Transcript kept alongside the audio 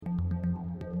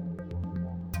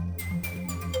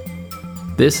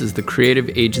This is the Creative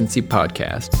Agency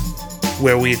Podcast,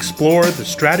 where we explore the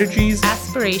strategies,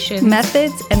 aspirations,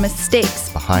 methods, and mistakes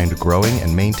behind growing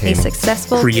and maintaining a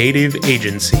successful creative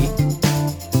agency.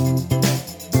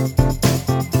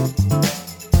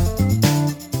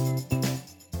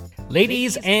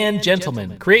 Ladies and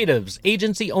gentlemen, creatives,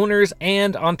 agency owners,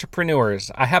 and entrepreneurs,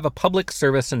 I have a public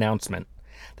service announcement.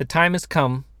 The time has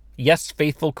come. Yes,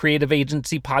 faithful Creative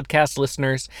Agency podcast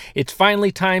listeners, it's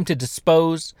finally time to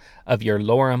dispose of your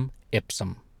lorem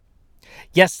ipsum.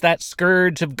 Yes, that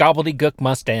scourge of gobbledygook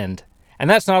must end. And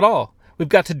that's not all. We've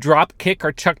got to drop kick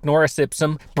our Chuck Norris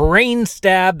ipsum, brain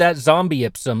stab that zombie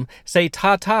ipsum, say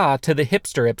ta-ta to the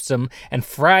hipster ipsum, and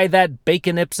fry that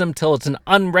bacon ipsum till it's an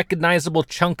unrecognizable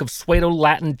chunk of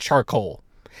pseudo-Latin charcoal.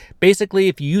 Basically,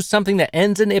 if you use something that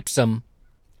ends in ipsum,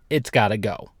 it's gotta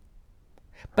go.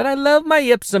 But I love my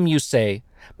ipsum, you say.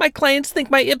 My clients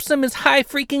think my ipsum is high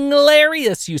freaking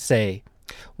hilarious, you say.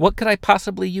 What could I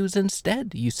possibly use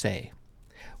instead, you say?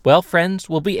 Well, friends,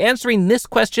 we'll be answering this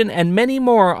question and many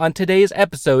more on today's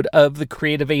episode of the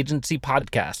Creative Agency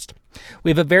Podcast.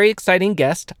 We have a very exciting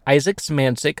guest, Isaac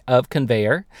Szymanczyk of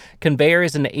Conveyor. Conveyor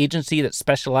is an agency that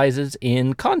specializes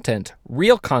in content,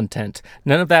 real content,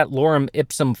 none of that lorem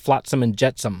ipsum, flotsam, and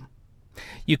jetsam.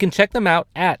 You can check them out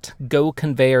at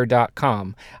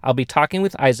goconveyor.com. I'll be talking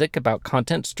with Isaac about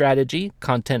content strategy,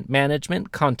 content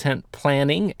management, content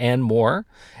planning, and more.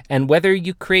 And whether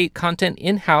you create content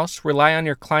in-house, rely on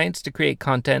your clients to create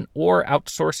content, or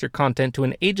outsource your content to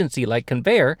an agency like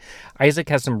Conveyor, Isaac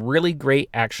has some really great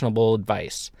actionable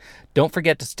advice. Don't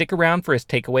forget to stick around for his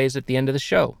takeaways at the end of the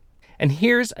show. And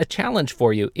here's a challenge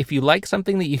for you. If you like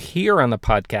something that you hear on the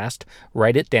podcast,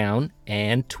 write it down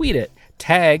and tweet it.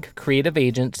 Tag Creative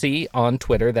Agency on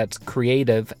Twitter, that's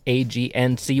Creative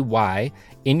AGNCY,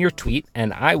 in your tweet,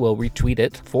 and I will retweet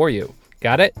it for you.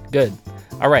 Got it? Good.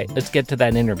 All right, let's get to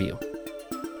that interview.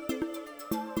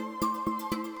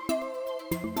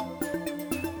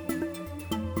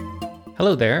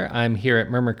 Hello there. I'm here at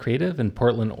Murmur Creative in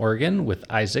Portland, Oregon with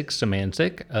Isaac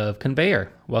Szymanczyk of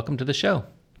Conveyor. Welcome to the show.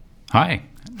 Hi,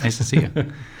 nice to see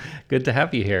you. Good to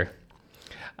have you here.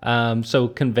 So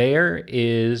Conveyor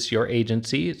is your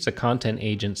agency. It's a content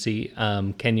agency.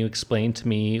 Can you explain to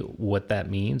me what that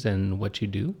means and what you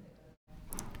do?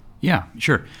 Yeah,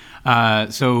 sure.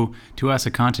 So to us,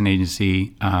 a content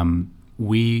agency,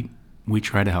 we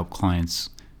try to help clients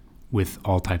with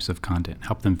all types of content,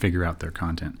 help them figure out their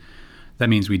content. That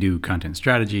means we do content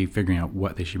strategy, figuring out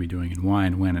what they should be doing and why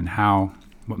and when and how,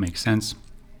 what makes sense.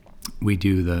 We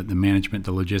do the management,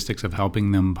 the logistics of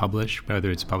helping them publish,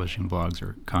 whether it's publishing blogs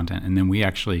or content. And then we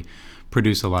actually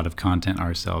produce a lot of content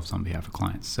ourselves on behalf of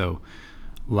clients. So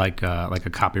like a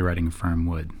copywriting firm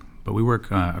would. But we work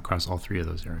across all three of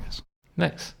those areas.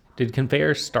 Nice. Did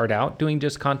Conveyor start out doing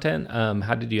just content?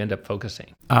 How did you end up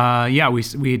focusing? Yeah,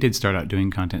 we did start out doing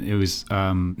content. It was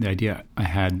the idea I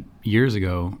had years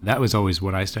ago. That was always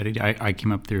what I studied. I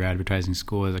came up through advertising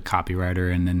school as a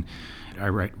copywriter, and then I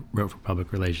wrote for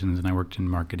public relations, and I worked in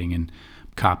marketing, and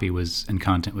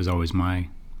content was always my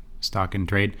stock and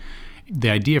trade.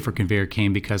 The idea for Conveyor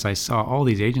came because I saw all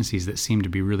these agencies that seemed to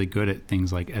be really good at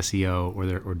things like SEO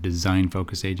or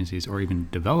design-focused agencies or even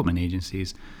development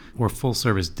agencies or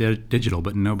full-service digital,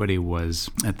 but nobody was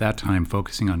at that time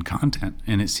focusing on content.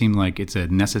 And it seemed like it's a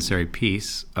necessary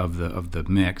piece of the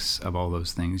mix of all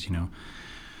those things, you know.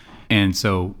 And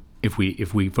so if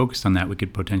we focused on that, we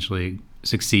could potentially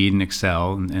succeed and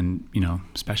excel and you know,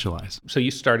 specialize. So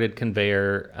you started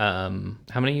Conveyor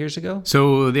how many years ago?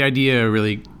 So the idea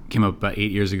really came up about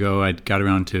 8 years ago. I got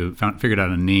around to figured out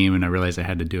a name, and I realized I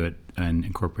had to do it and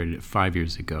incorporated it 5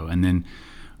 years ago, and then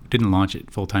didn't launch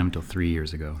it full time until 3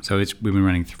 years ago. So we've been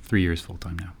running 3 years full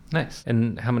time now. Nice.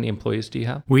 And how many employees do you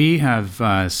have? We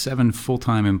have 7 full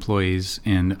time employees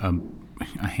and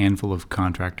a handful of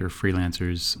contractor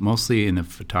freelancers, mostly in the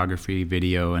photography,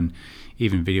 video, and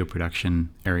even video production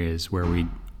areas where we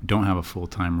don't have a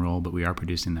full-time role, but we are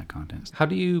producing that content. How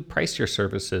do you price your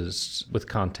services with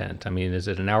content? I mean, is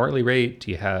it an hourly rate?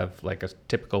 Do you have like a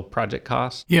typical project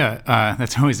cost? Yeah,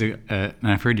 that's always and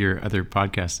I've heard your other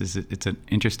podcast. It's an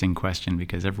interesting question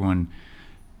because everyone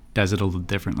does it a little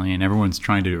differently, and everyone's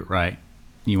trying to do it right.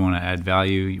 You want to add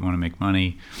value, you want to make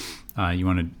money, you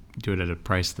want to do it at a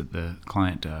price that the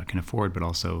client can afford, but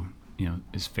also, you know,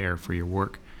 is fair for your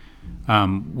work.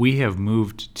 We have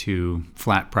moved to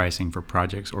flat pricing for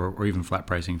projects or even flat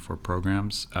pricing for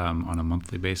programs on a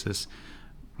monthly basis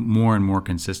more and more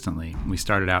consistently. We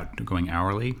started out going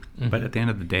hourly, but at the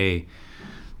end of the day,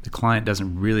 the client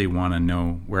doesn't really want to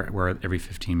know where every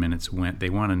 15 minutes went. They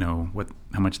want to know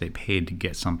how much they paid to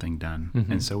get something done.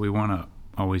 And so we want to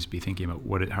always be thinking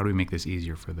about how do we make this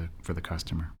easier for the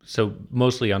customer. So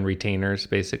mostly on retainers,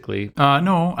 basically.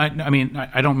 No, I mean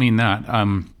I don't mean that.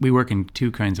 We work in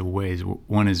two kinds of ways.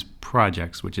 One is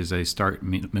projects, which is a start,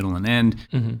 middle, and end,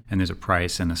 and there's a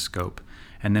price and a scope.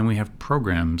 And then we have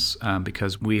programs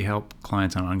because we help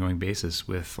clients on an ongoing basis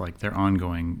with like their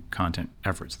ongoing content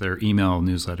efforts, their email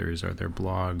newsletters or their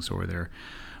blogs or their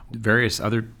various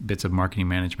other bits of marketing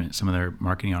management, some of their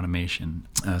marketing automation,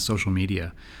 social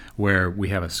media, where we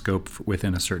have a scope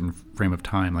within a certain frame of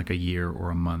time, like a year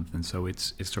or a month. And so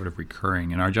it's sort of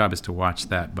recurring. And our job is to watch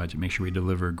that budget, make sure we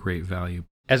deliver great value.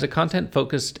 As a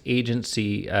content-focused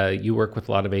agency, you work with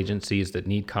a lot of agencies that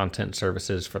need content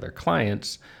services for their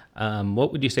clients.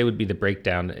 What would you say would be the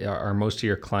breakdown? Are most of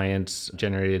your clients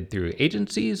generated through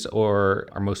agencies, or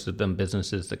are most of them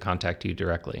businesses that contact you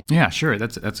directly? Yeah, sure.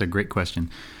 That's a great question.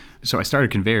 So I started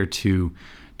Conveyor to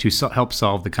help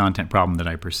solve the content problem that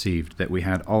I perceived, that we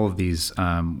had all of these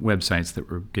websites that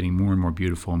were getting more and more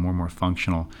beautiful and more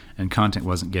functional, and content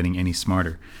wasn't getting any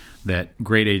smarter. That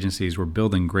great agencies were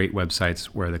building great websites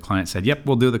where the client said, yep,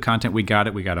 we'll do the content, we got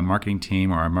it, we got a marketing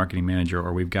team or a marketing manager,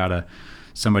 or we've got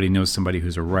somebody knows somebody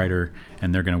who's a writer,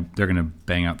 and they're gonna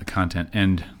bang out the content.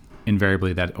 And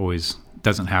invariably that always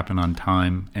doesn't happen on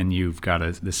time, and you've got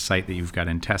this site that you've got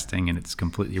in testing and it's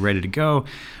completely ready to go,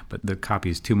 but the copy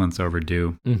is 2 months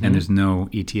overdue and there's no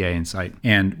ETA in sight.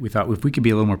 And we thought if we could be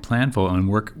a little more planful and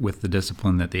work with the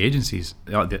discipline that the agency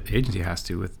has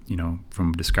to, with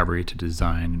from discovery to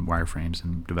design and wireframes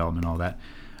and development, all that,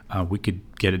 we could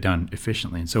get it done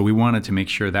efficiently. And so we wanted to make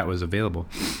sure that was available.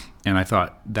 And I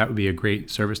thought that would be a great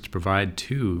service to provide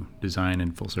to design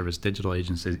and full service digital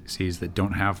agencies that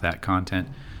don't have that content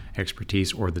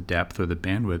expertise or the depth or the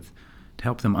bandwidth to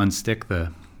help them unstick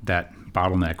that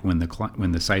bottleneck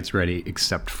when the site's ready,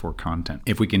 except for content.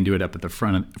 If we can do it up at the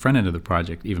front end of the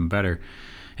project, even better,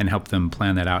 and help them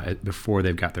plan that out before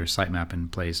they've got their sitemap in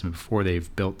place and before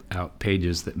they've built out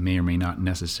pages that may or may not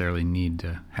necessarily need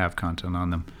to have content on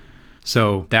them.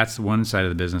 So that's one side of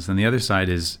the business. And the other side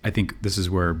is, I think this is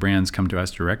where brands come to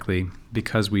us directly,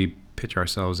 because we pitch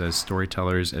ourselves as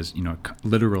storytellers, as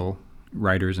literal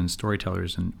writers and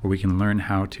storytellers, and where we can learn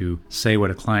how to say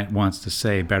what a client wants to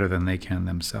say better than they can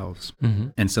themselves.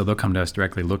 And so they'll come to us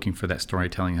directly looking for that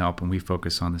storytelling help, and we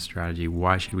focus on the strategy.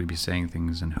 Why should we be saying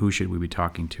things, and who should we be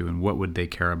talking to, and what would they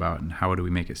care about, and how do we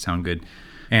make it sound good?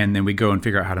 And then we go and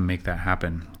figure out how to make that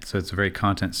happen. So it's a very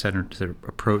content-centered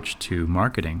approach to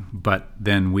marketing, but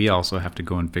then we also have to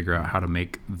go and figure out how to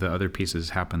make the other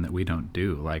pieces happen that we don't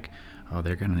do, like,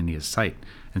 they're going to need a site.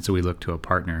 And so we look to a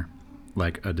partner,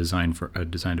 like a design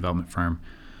development firm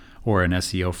or an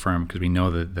SEO firm, because we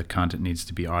know that the content needs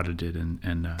to be audited and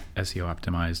SEO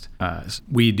optimized.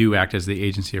 We do act as the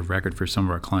agency of record for some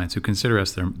of our clients who consider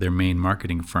us their main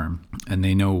marketing firm, and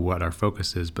they know what our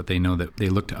focus is, but they know that they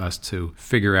look to us to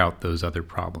figure out those other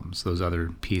problems, those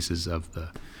other pieces of the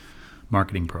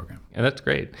marketing program. And that's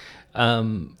great.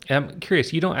 I'm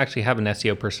curious, you don't actually have an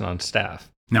SEO person on staff.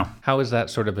 No. How is that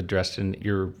sort of addressed in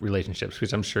your relationships?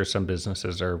 Because I'm sure some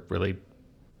businesses are really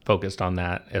focused on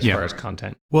that as far as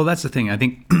content. Well, that's the thing. I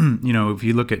think, if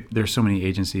you look at, there's so many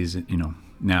agencies,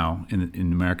 now in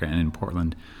America and in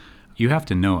Portland, you have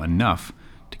to know enough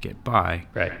to get by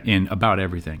in about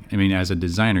everything. I mean, as a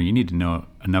designer, you need to know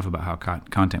enough about how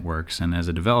content works, and as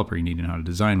a developer, you need to know how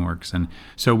design works. And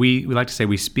so we like to say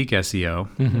we speak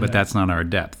SEO, but that's not our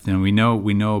depth. And we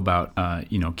know about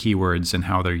keywords and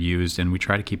how they're used, and we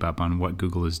try to keep up on what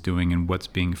Google is doing and what's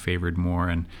being favored more.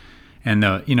 And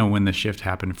when the shift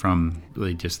happened from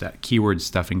really just that keyword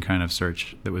stuffing kind of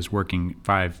search that was working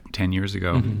 5-10 years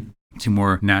ago to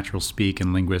more natural speak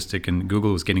and linguistic, and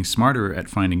Google was getting smarter at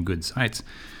finding good sites,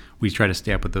 we try to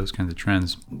stay up with those kinds of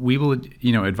trends. We will,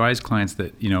 advise clients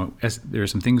that, there are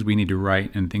some things we need to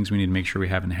write and things we need to make sure we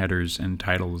have in headers and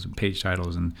titles and page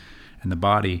titles and the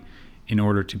body in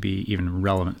order to be even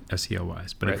relevant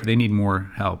SEO-wise. But if they need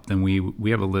more help, then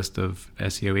we have a list of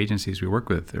SEO agencies we work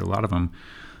with. There are a lot of them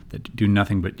that do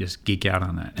nothing but just geek out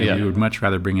on that. And we would much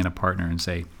rather bring in a partner and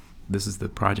say, this is the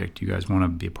project, you guys want to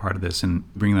be a part of this,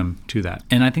 and bring them to that.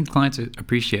 And I think clients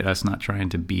appreciate us not trying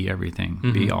to be everything,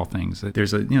 be all things.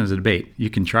 There's a debate. You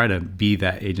can try to be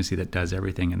that agency that does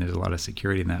everything, and there's a lot of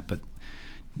security in that, but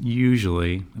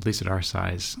usually, at least at our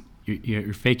size,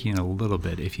 you're faking it a little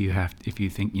bit if you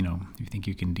think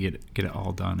you can get it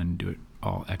all done and do it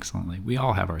all excellently. We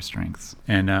all have our strengths,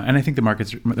 and I think the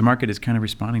market is kind of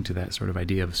responding to that sort of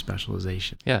idea of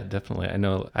specialization. Yeah, definitely. I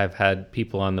know I've had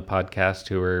people on the podcast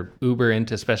who are uber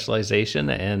into specialization,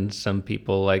 and some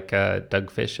people like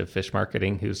Doug Fish of Fish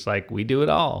Marketing, who's like, we do it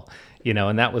all.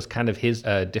 And that was kind of his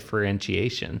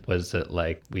differentiation, was that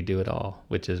like we do it all,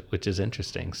 which is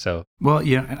interesting. So, well,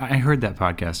 yeah, I heard that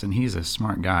podcast, and he's a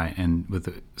smart guy, and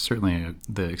with certainly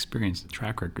the experience, the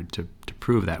track record to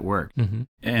prove that work. Mm-hmm.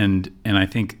 And I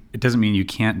think it doesn't mean you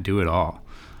can't do it all.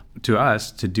 To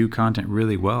us, to do content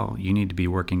really well, you need to be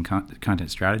working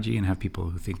content strategy and have people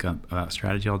who think about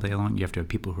strategy all day long. You have to have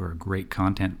people who are great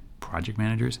content project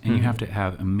managers, and you have to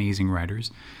have amazing writers,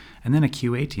 and then a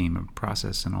QA team, a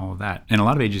process, and all of that. And a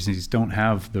lot of agencies don't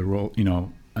have the role,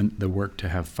 the work to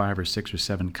have 5 or 6 or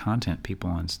 7 content people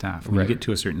on staff. When you get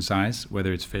to a certain size,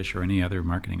 whether it's Fish or any other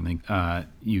marketing thing,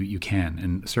 you can.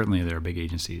 And certainly there are big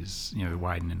agencies,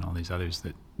 Widen and all these others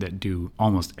that do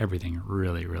almost everything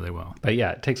really, really well. But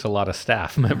yeah, it takes a lot of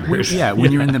staff members.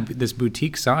 When you're in this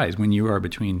boutique size, when you are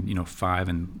between 5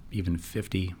 and even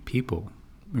 50 people,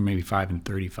 or maybe 5 and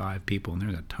 35 people, and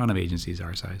there's a ton of agencies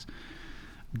our size,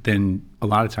 then a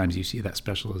lot of times you see that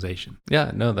specialization.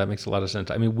 Yeah, no, that makes a lot of sense.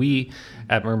 I mean, we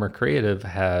at Murmur Creative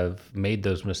have made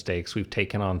those mistakes. We've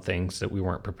taken on things that we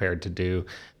weren't prepared to do.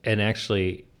 And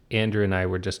actually, Andrew and I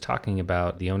were just talking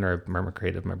about, the owner of Murmur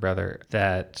Creative, my brother,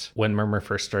 that when Murmur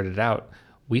first started out,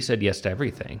 we said yes to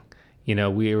everything.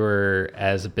 We were,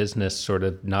 as a business, sort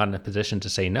of not in a position to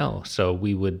say no. So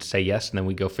we would say yes, and then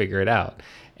we go figure it out.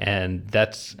 And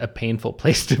that's a painful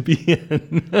place to be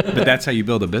in. But that's how you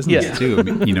build a business too. I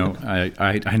mean,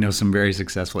 I know some very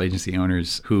successful agency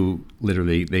owners who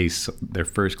literally their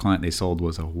first client they sold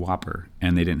was a Whopper,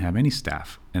 and they didn't have any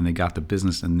staff, and they got the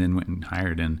business and then went and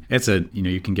hired. And it's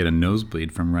you can get a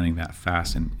nosebleed from running that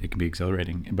fast, and it can be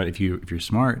exhilarating. But if you're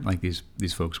smart, like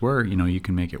these folks were, you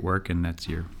can make it work, and that's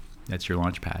your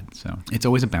launch pad. So it's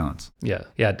always a balance. Yeah,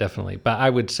 definitely. But I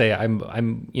would say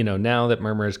I'm now that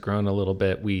Murmur has grown a little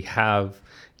bit, we have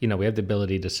the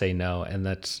ability to say no, and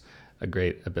that's a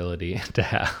great ability to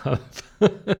have.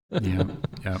 Yeah.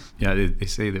 They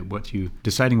say that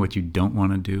deciding what you don't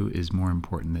want to do is more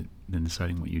important than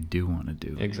deciding what you do want to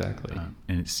do. Exactly.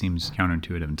 And it seems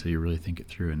counterintuitive until you really think it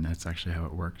through, and that's actually how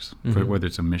it works. Mm-hmm. Whether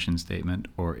it's a mission statement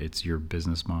or it's your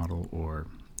business model or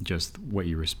just what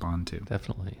you respond to.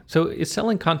 Definitely. So is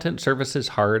selling content services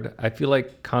hard? I feel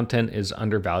like content is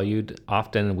undervalued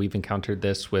often, and we've encountered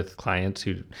this with clients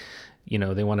who,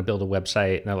 they want to build a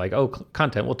website, and they're like, oh,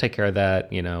 content, we'll take care of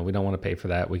that. We don't want to pay for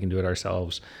that. We can do it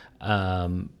ourselves.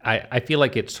 I feel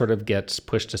like it sort of gets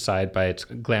pushed aside by its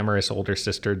glamorous older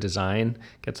sister design,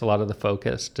 gets a lot of the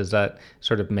focus. Does that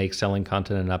sort of make selling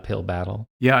content an uphill battle?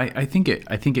 Yeah, I think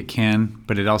it can,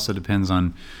 but it also depends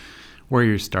on where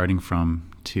you're starting from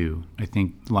too. I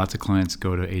think lots of clients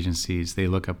go to agencies, they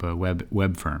look up a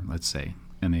web firm, let's say,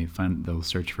 and they'll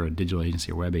search for a digital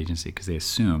agency or web agency because they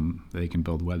assume they can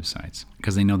build websites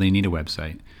because they know they need a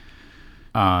website.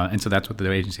 And so that's what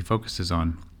the agency focuses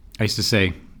on. I used to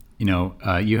say,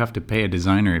 you have to pay a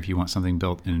designer if you want something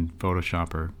built in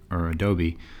Photoshop or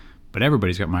Adobe, but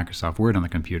everybody's got Microsoft Word on the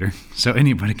computer, so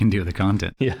anybody can do the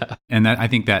content. Yeah. And I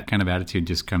think that kind of attitude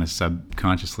just kind of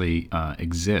subconsciously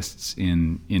exists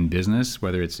in business,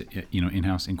 whether it's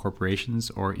in-house in corporations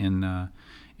or in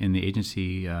the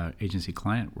agency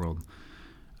client world.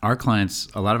 A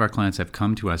lot of our clients have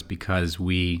come to us because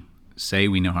we say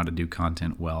we know how to do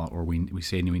content well, or we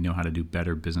say we know how to do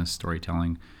better business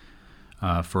storytelling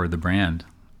for the brand.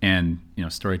 And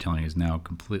storytelling is now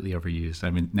completely overused.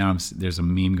 I mean, now there's a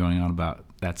meme going on about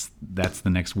that's the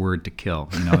next word to kill.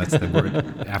 That's the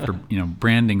word after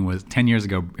branding was 10 years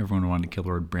ago. Everyone wanted to kill the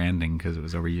word branding because it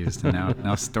was overused, and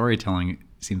now storytelling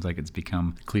seems like it's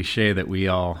become a cliche that we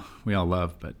all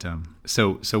love. But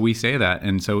so we say that,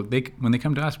 and so when they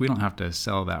come to us, we don't have to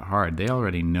sell that hard. They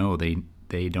already know they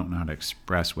don't know how to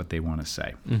express what they want to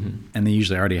say. Mm-hmm. And they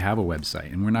usually already have a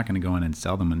website. And we're not going to go in and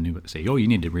sell them say, oh, you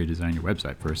need to redesign your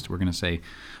website first. We're going to say,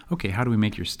 okay, how do we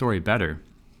make your story better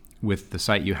with the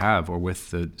site you have, or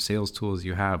with the sales tools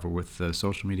you have, or with the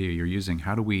social media you're using?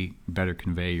 How do we better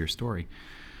convey your story?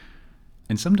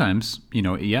 And sometimes,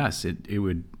 yes, it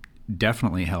would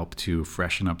definitely help to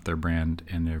freshen up their brand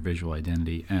and their visual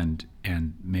identity and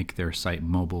make their site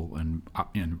mobile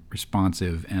and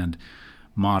responsive and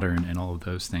modern and all of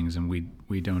those things, and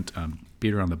we don't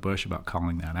beat around the bush about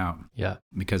calling that out. Yeah,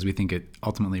 because we think it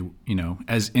ultimately,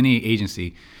 as any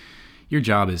agency, your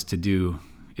job is to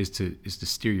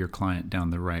steer your client down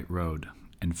the right road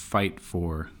and fight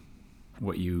for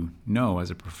what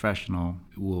as a professional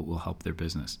will help their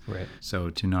business. Right. So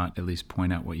to not at least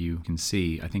point out what you can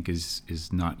see, I think is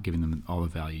not giving them all the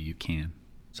value you can.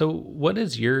 So what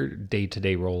is your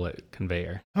day-to-day role at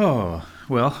Conveyor? Oh,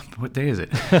 well, what day is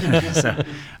it? So,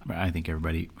 I think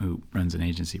everybody who runs an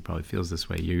agency probably feels this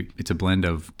way. It's a blend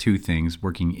of two things: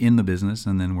 working in the business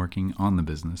and then working on the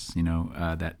business.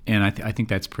 I think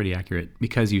that's pretty accurate,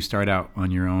 because you start out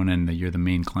on your own and you're the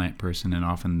main client person, and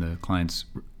often the clients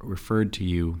referred to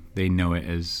you, they know it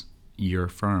as your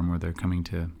firm, or they're coming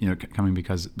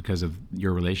because of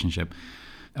your relationship.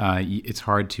 It's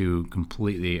hard to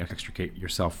completely extricate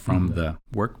yourself from the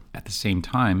work. At the same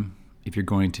time, if you're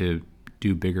going to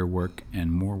do bigger work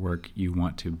and more work, you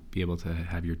want to be able to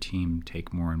have your team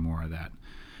take more and more of that,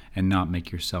 and not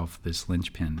make yourself this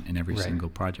linchpin in every single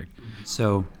project.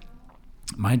 So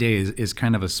my day is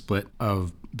kind of a split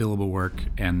of billable work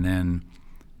and then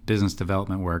business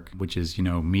development work, which is,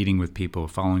 meeting with people,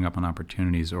 following up on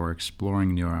opportunities, or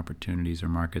exploring new opportunities or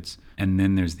markets. And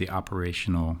then there's the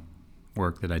operational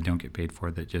work that I don't get paid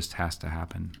for that just has to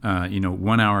happen.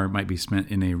 1 hour might be spent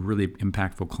in a really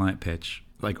impactful client pitch,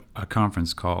 like a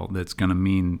conference call that's going to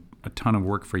mean a ton of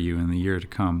work for you in the year to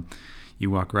come. You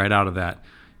walk right out of that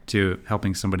to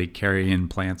helping somebody carry in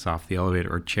plants off the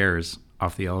elevator or chairs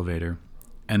off the elevator,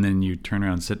 and then you turn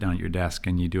around and sit down at your desk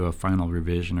and you do a final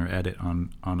revision or edit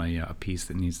on a piece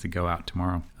that needs to go out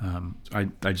tomorrow.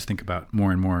 I just think about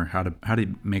more and more how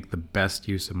to make the best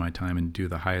use of my time and do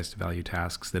the highest value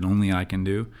tasks that only I can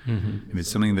do. If it's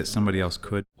something that somebody else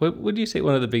could. What would you say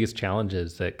one of the biggest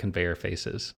challenges that Conveyor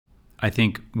faces? I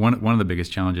think one of the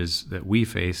biggest challenges that we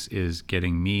face is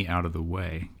getting me out of the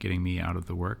way, getting me out of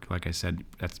the work. Like I said,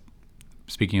 that's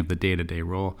speaking of the day-to-day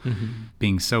role,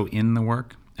 being so in the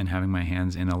work and having my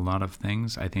hands in a lot of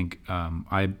things. I think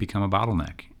I become a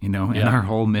bottleneck, and our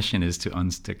whole mission is to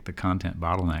unstick the content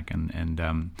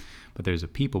bottleneck, but there's a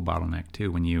people bottleneck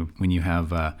too. When you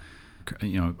have, I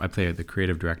play the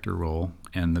creative director role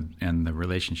and the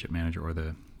relationship manager, or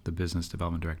the business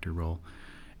development director role.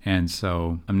 And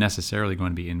so I'm necessarily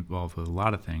going to be involved with a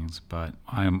lot of things, but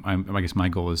I guess my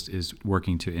goal is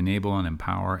working to enable and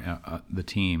empower the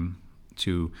team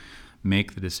to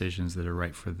make the decisions that are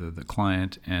right for the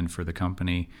client and for the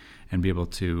company, and be able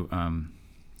to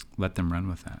let them run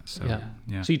with that. So,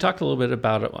 yeah. So you talked a little bit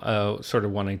about sort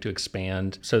of wanting to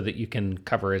expand so that you can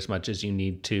cover as much as you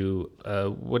need to.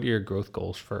 What are your growth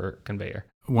goals for Conveyor?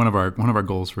 One of our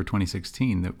goals for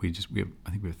 2016 that I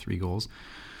think we have 3 goals.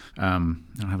 I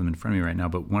don't have them in front of me right now,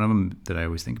 but one of them that I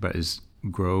always think about is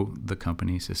grow the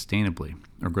company sustainably,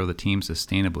 or grow the team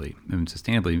sustainably. And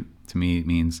sustainably to me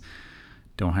means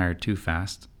don't hire too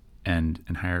fast, and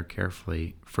hire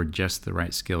carefully for just the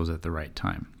right skills at the right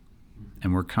time.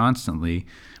 And we constantly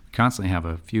have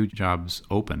a few jobs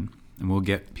open, and we'll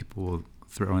get people will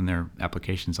throw in their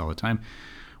applications all the time.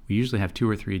 We usually have 2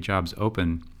 or 3 jobs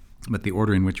open, but the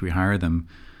order in which we hire them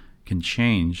can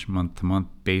change month to month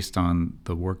based on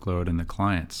the workload and the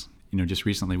clients. Just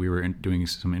recently we were doing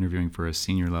some interviewing for a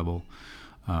senior level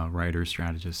writer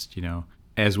strategist,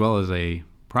 as well as a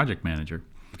project manager,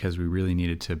 because we really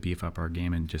needed to beef up our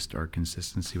game and just our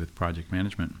consistency with project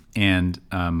management. And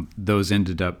those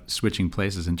ended up switching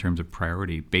places in terms of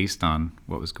priority based on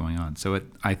what was going on. So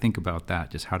I think about that,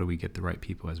 just how do we get the right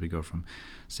people as we go from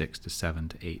 6 to 7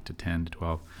 to 8 to 10 to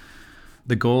 12.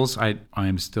 The goals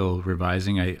I'm still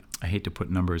revising. I hate to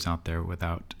put numbers out there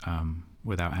without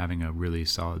having a really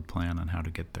solid plan on how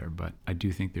to get there, but I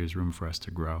do think there's room for us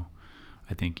to grow.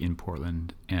 I think in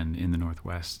Portland and in the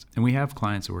Northwest. And we have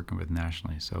clients we're working with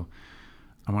nationally. So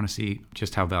I want to see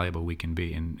just how valuable we can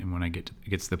be. And when it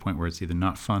gets to the point where it's either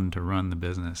not fun to run the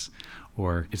business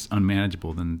or it's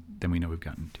unmanageable, then we know we've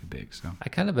gotten too big. So I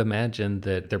kind of imagine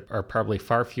that there are probably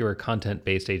far fewer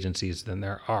content-based agencies than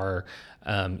there are,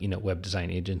 web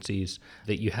design agencies,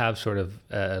 that you have sort of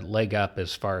a leg up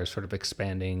as far as sort of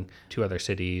expanding to other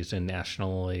cities and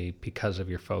nationally because of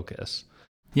your focus.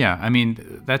 Yeah, I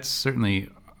mean, that's certainly,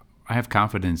 I have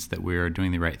confidence that we are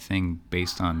doing the right thing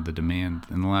based on the demand.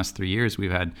 In the last 3 years,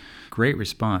 we've had great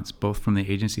response, both from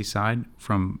the agency side,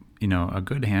 from, a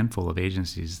good handful of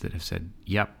agencies that have said,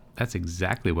 yep, that's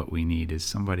exactly what we need, is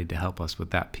somebody to help us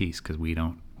with that piece, because we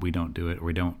don't do it, or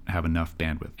we don't have enough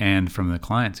bandwidth. And from the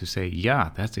clients who say, yeah,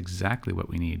 that's exactly what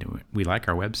we need. We like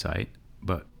our website,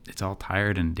 but it's all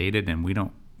tired and dated, and we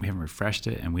haven't refreshed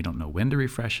it, and we don't know when to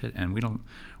refresh it, and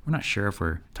we're not sure if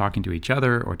we're talking to each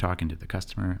other or talking to the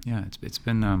customer. Yeah, it's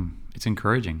been it's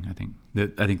encouraging. I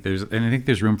think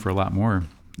there's room for a lot more.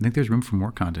 I think there's room for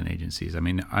more content agencies. I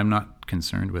mean, I'm not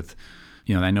concerned with,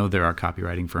 I know there are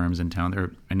copywriting firms in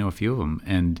town. I know a few of them,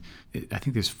 and I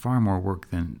think there's far more work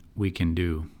than we can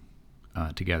do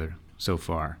together so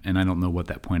far. And I don't know what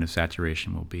that point of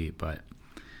saturation will be, but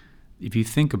if you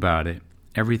think about it,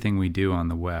 everything we do on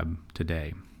the web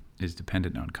today is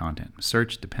dependent on content.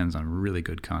 Search depends on really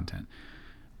good content.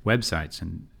 Websites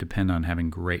and depend on having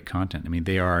great content. I mean,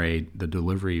 they are the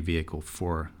delivery vehicle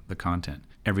for the content.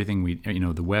 Everything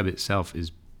the web itself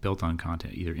is built on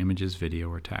content, either images, video,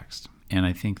 or text. And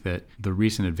I think that the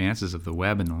recent advances of the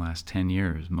web in the last 10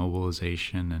 years,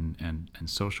 mobilization and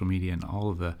social media and all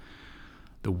of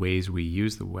the ways we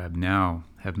use the web now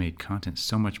have made content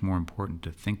so much more important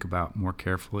to think about more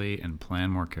carefully and plan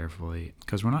more carefully,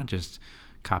 because we're not just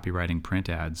copywriting print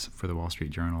ads for the Wall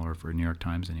Street Journal or for New York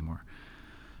Times anymore.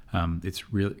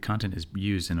 It's really, content is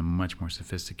used in a much more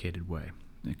sophisticated way,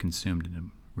 consumed in a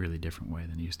really different way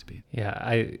than it used to be.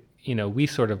 Yeah, we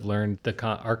sort of learned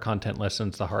our content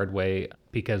lessons the hard way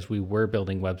because we were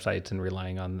building websites and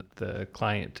relying on the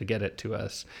client to get it to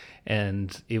us,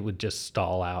 and it would just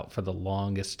stall out for the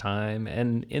longest time.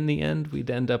 And in the end,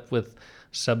 we'd end up with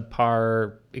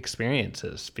subpar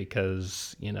experiences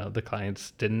because the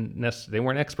clients they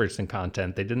weren't experts in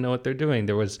content. They didn't know what they're doing.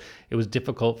 It was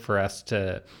difficult for us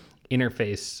to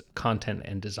interface content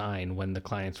and design when the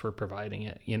clients were providing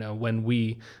it. When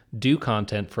we do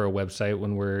content for a website,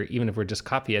 even if we're just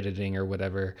copy editing or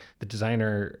whatever, the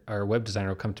designer, our web designer,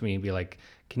 will come to me and be like,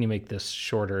 can you make this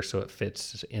shorter so it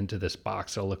fits into this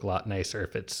box? It'll look a lot nicer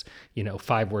if it's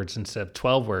 5 words instead of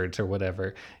 12 words or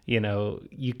whatever.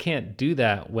 You can't do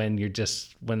that when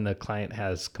the client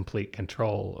has complete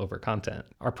control over content.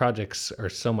 Our projects are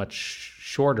so much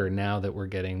shorter now that we're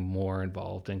getting more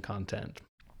involved in content.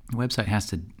 The website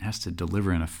has to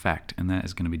deliver an effect, and that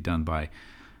is going to be done by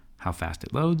how fast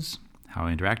it loads, how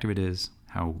interactive it is,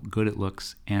 how good it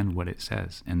looks, and what it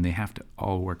says. And they have to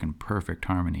all work in perfect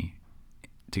harmony.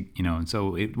 And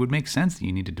so it would make sense that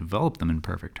you need to develop them in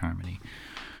perfect harmony.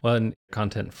 Well, in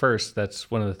content first, that's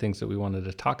one of the things that we wanted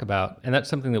to talk about. And that's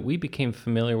something that we became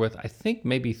familiar with, I think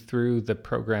maybe through the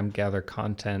program Gather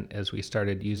Content as we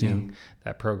started using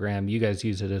that program. You guys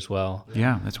use it as well.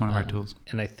 Yeah, that's one of our tools.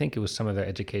 And I think it was some of their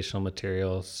educational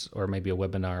materials or maybe a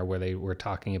webinar where they were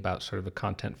talking about sort of a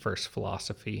content first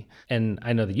philosophy. And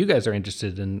I know that you guys are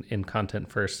interested in content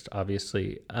first,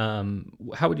 obviously.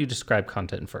 How would you describe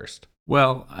content first?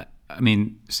 Well, I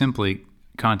mean, simply,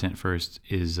 content first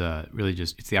is really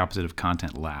it's the opposite of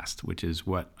content last, which is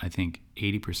what I think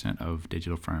 80% of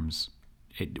digital firms,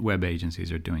 web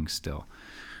agencies are doing still.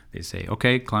 They say,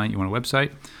 okay, client, you want a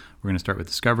website? We're going to start with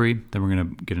discovery. Then we're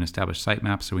going to get an established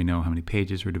sitemap so we know how many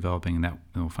pages we're developing, and that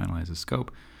will finalize the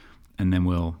scope. And then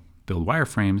we'll build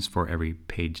wireframes for every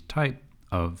page type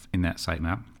in that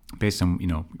sitemap based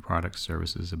on, products,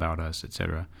 services, about us,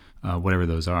 etc., whatever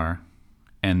those are.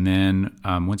 And then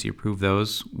once you approve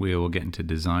those, we will get into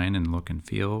design and look and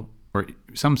feel, or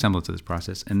some semblance of this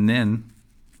process. And then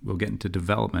we'll get into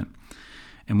development.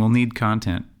 And we'll need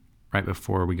content right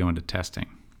before we go into testing.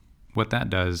 What that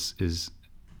does is,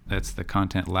 that's the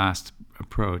content last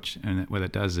approach. And what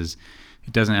it does is,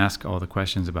 it doesn't ask all the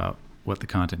questions about what the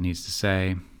content needs to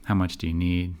say. How much do you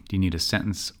need? Do you need a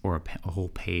sentence or a whole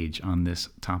page on this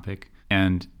topic?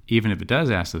 And even if it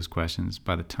does ask those questions,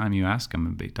 by the time you ask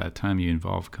them, by the time you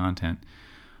involve content,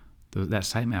 that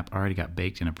sitemap already got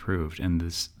baked and approved, and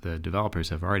the developers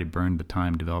have already burned the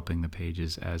time developing the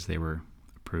pages as they were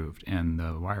approved and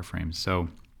the wireframes. So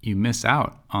you miss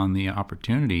out on the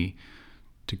opportunity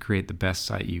to create the best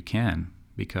site you can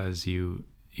because you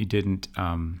didn't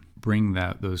bring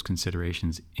those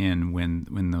considerations in when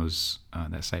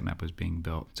that sitemap was being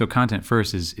built. So content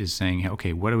first is saying,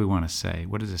 okay, what do we want to say?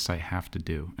 What does the site have to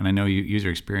do? And I know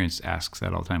user experience asks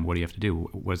that all the time. What do you have to do?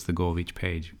 What's the goal of each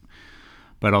page?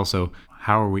 But also,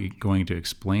 how are we going to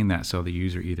explain that so the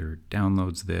user either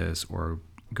downloads this or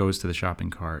goes to the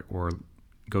shopping cart or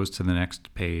goes to the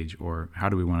next page, or how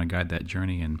do we want to guide that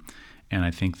journey? And I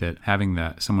think that having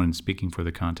someone speaking for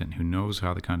the content who knows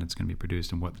how the content's going to be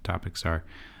produced and what the topics are,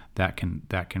 that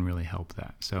can really help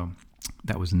that. So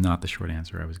that was not the short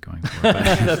answer I was going for. But,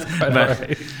 that's quite all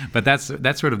right. But that's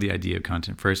sort of the idea of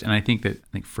content first. And I think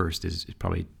first is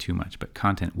probably too much, but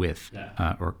content with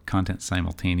or content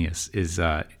simultaneous is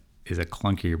a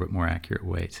clunkier but more accurate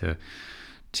way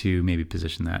to maybe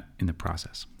position that in the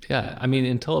process. Yeah, I mean,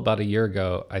 until about a year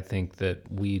ago, I think that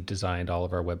we designed all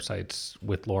of our websites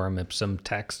with lorem ipsum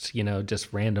text,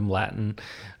 just random Latin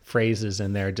phrases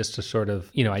in there just to sort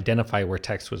of, identify where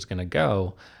text was going to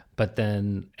go. But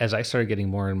then as I started getting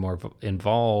more and more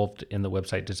involved in the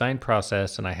website design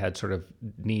process, and I had sort of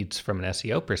needs from an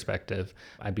SEO perspective,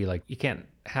 I'd be like, you can't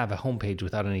have a homepage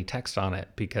without any text on it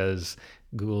because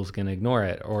Google's going to ignore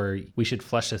it, or we should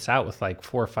flesh this out with like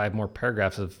 4 or 5 more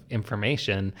paragraphs of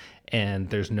information and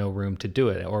there's no room to do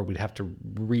it, or we'd have to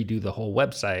redo the whole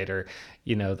website, or,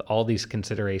 all these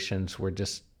considerations were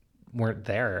just weren't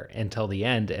there until the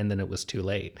end, and then it was too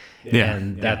late. Yeah.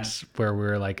 And that's where we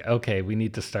were like, okay, we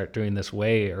need to start doing this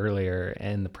way earlier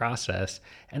in the process.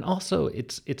 And also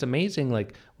it's amazing,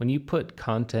 like when you put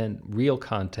content, real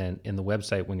content in the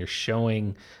website, when you're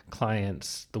showing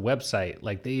clients the website,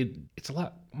 like it's a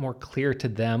lot more clear to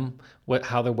them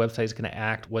how their website is going to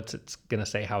act, what it's going to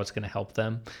say, how it's going to help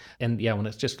them. And yeah, when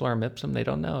it's just lorem ipsum, they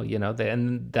don't know,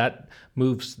 and that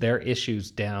moves their issues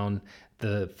down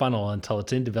the funnel until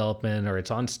it's in development or it's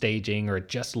on staging or it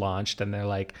just launched, and they're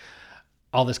like,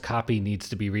 all this copy needs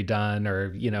to be redone,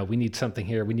 or we need something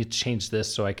here, we need to change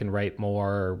this so I can write more,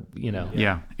 or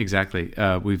Yeah, exactly.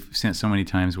 We've seen it so many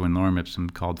times when lorem ipsum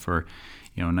called for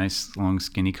a nice long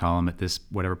skinny column at this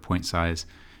whatever point size,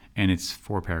 and it's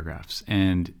 4 paragraphs,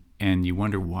 and you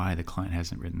wonder why the client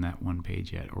hasn't written that one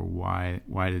page yet, or why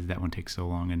did that one take so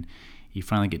long. And you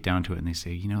finally get down to it and they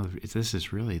say, this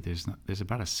is really, there's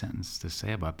about a sentence to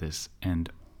say about this,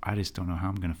 and I just don't know how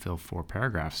I'm going to fill 4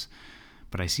 paragraphs.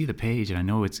 But I see the page and I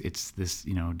know it's this,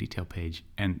 detail page.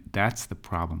 And that's the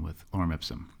problem with lorem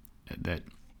ipsum, that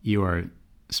you are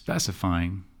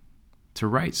specifying to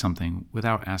write something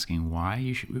without asking why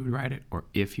you would write it, or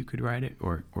if you could write it,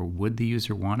 or would the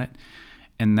user want it.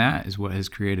 And that is what has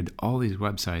created all these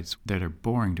websites that are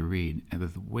boring to read and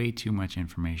with way too much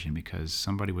information, because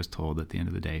somebody was told at the end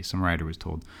of the day, some writer was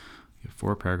told, you have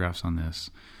 4 paragraphs on this,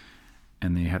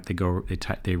 and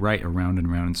they write around and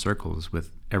around in circles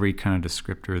with every kind of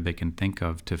descriptor they can think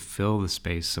of to fill the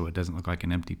space so it doesn't look like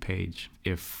an empty page.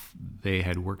 If they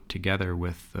had worked together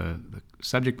with the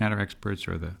subject matter experts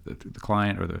or the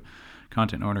client or the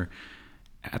content owner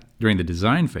during the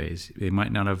design phase, they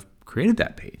might not have created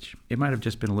that page. It might have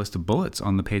just been a list of bullets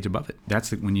on the page above it.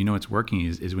 That's when you know it's working,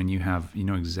 is when you have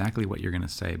exactly what you're going to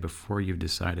say before you've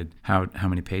decided how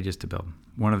many pages to build.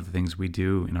 One of the things we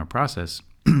do in our process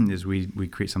is we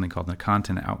create something called a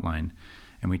content outline,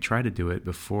 and we try to do it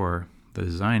before the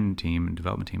design team and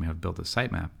development team have built a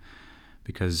sitemap,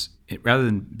 because rather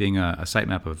than being a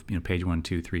sitemap of page 1,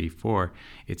 2, 3, 4,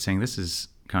 it's saying this is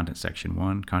content section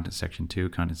 1, content section 2,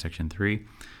 content section 3.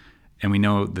 And we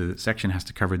know the section has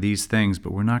to cover these things,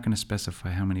 but we're not going to specify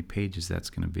how many pages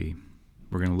that's going to be.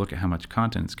 We're going to look at how much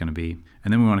content it's going to be.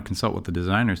 And then we want to consult with the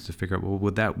designers to figure out, well,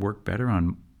 would that work better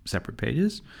on separate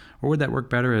pages? Or would that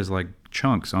work better as like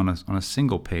chunks on a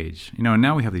single page? And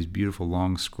now we have these beautiful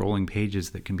long scrolling pages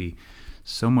that can be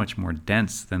so much more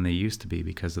dense than they used to be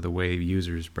because of the way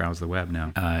users browse the web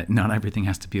now. Not everything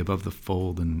has to be above the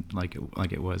fold and like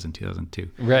it was in 2002.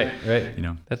 Right.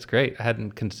 That's great. I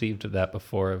hadn't conceived of that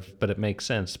before, but it makes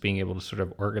sense, being able to sort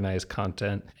of organize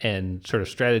content and sort of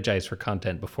strategize for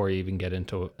content before you even get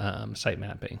into site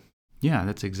mapping. Yeah,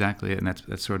 that's exactly it, and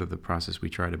that's sort of the process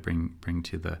we try to bring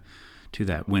to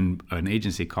that. When an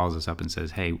agency calls us up and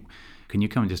says, "Hey, can you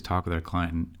come and just talk with our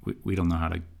client?" And we don't know how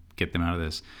to get them out of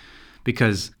this.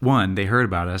 Because one, they heard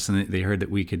about us and they heard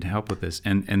that we could help with this,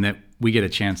 and that we get a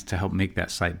chance to help make that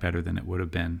site better than it would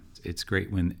have been. It's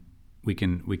great when we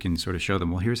can sort of show them,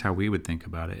 well, here's how we would think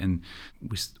about it. And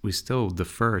we still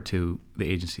defer to the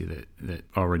agency that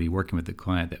already working with the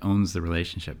client, that owns the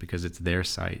relationship, because it's their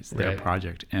site, it's their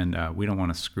project. And we don't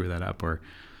want to screw that up or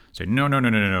say, no,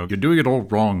 you're doing it all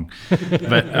wrong.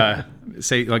 But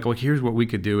say, like, well, here's what we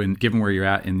could do, and given where you're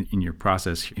at in your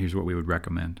process, here's what we would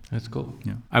recommend. That's cool.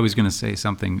 Yeah. I was going to say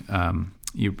something.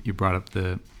 You brought up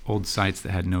the old sites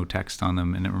that had no text on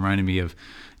them, and it reminded me of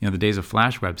the days of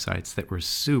Flash websites that were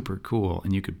super cool,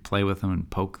 and you could play with them and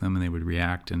poke them, and they would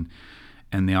react, and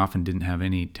they often didn't have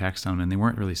any text on them, and they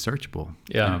weren't really searchable.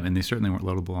 Yeah. And they certainly weren't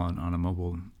loadable on a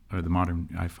mobile or the modern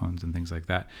iPhones and things like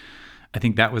that. I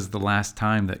think that was the last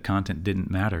time that content didn't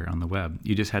matter on the web.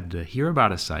 You just had to hear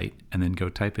about a site and then go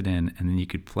type it in, and then you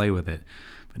could play with it.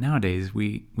 But nowadays,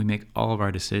 we make all of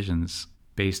our decisions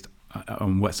based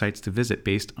on what sites to visit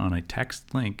based on a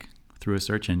text link through a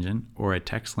search engine, or a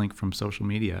text link from social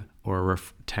media, or a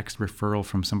text referral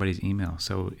from somebody's email.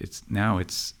 So it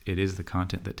is the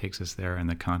content that takes us there, and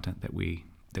the content that we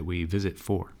visit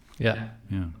for. Yeah.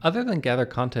 Other than gather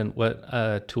content,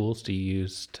 what tools do you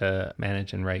use to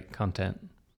manage and write content?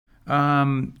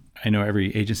 I know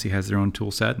every agency has their own tool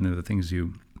set, and they're the things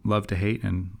you love to hate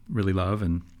and really love,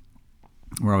 and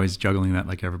we're always juggling that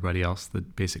like everybody else, the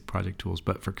basic project tools.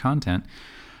 But for content,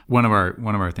 one of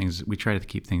our things, we try to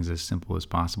keep things as simple as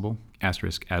possible,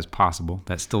 asterisk as possible.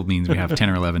 That still means we have 10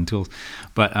 or 11 tools.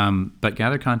 But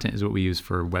gather content is what we use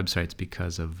for websites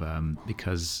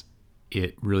because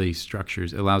it really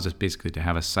allows us basically to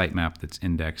have a sitemap that's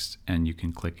indexed, and you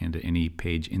can click into any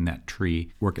page in that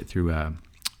tree, work it through a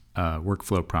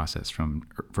workflow process from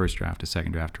first draft to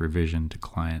second draft to revision to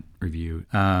client review.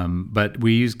 But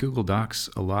we use Google Docs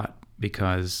a lot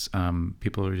because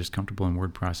people are just comfortable in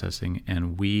word processing,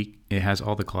 and it has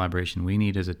all the collaboration we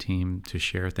need as a team to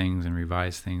share things and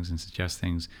revise things and suggest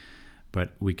things.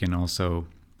 But we can also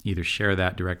either share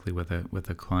that directly with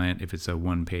a client if it's a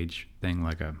one-page thing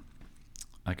like a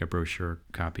brochure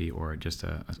copy or just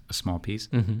a small piece.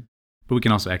 Mm-hmm. But we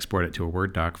can also export it to a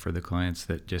Word doc for the clients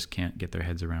that just can't get their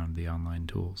heads around the online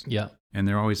tools. Yeah. And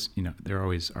there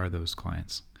always are those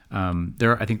clients.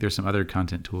 I think there's some other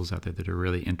content tools out there that are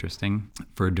really interesting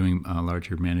for doing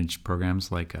larger managed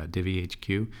programs like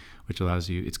DiviHQ, which allows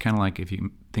you. It's kind of like if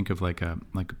you think of like a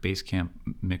Basecamp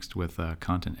mixed with a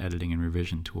content editing and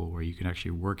revision tool, where you can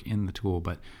actually work in the tool,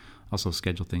 but also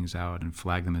schedule things out and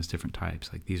flag them as different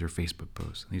types. Like these are Facebook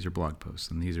posts, and these are blog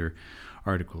posts, and these are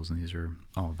articles, and these are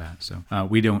all of that. So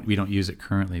we don't use it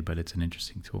currently, but it's an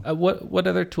interesting tool. What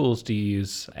other tools do you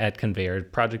use at Conveyor?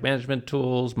 Project management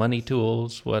tools, money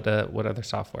tools? What other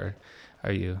software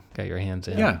are you got your hands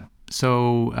in? Yeah.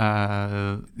 So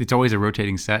it's always a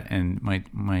rotating set, and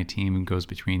my team goes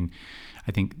between,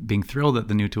 I think, being thrilled at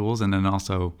the new tools and then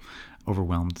also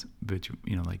overwhelmed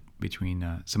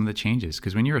between some of the changes.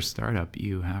 Because when you're a startup,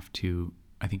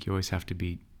 I think you always have to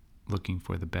be looking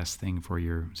for the best thing for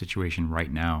your situation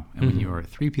right now. And when you are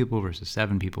 3 people versus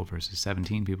 7 people versus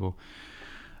 17 people,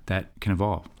 that can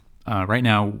evolve. Right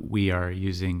now, we are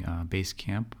using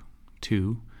Basecamp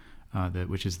 2,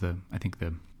 which is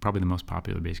probably the most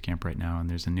popular Basecamp right now. And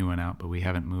there's a new one out, but we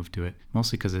haven't moved to it,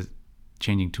 mostly because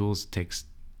changing tools takes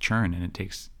churn, and it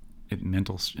takes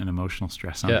mental and emotional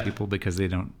stress on people because they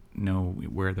don't know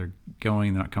where they're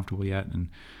going. They're not comfortable yet. And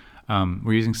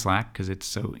we're using Slack because it's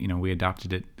so, we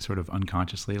adopted it sort of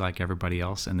unconsciously like everybody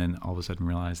else, and then all of a sudden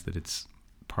realized that it's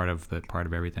part of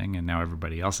everything, and now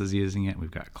everybody else is using it. We've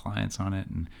got clients on it,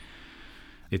 and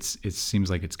it seems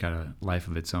like it's got a life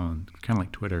of its own, kind of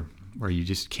like Twitter, where you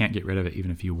just can't get rid of it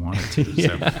even if you wanted to.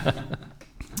 So.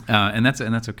 And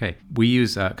that's okay. We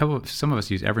use some of us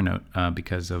use Evernote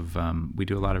because of we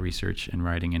do a lot of research and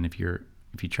writing, and if you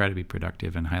try to be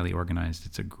productive and highly organized,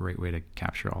 it's a great way to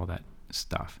capture all that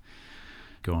stuff.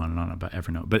 Go on and on about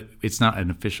Evernote, but it's not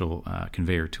an official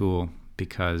Conveyor tool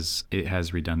because it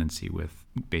has redundancy with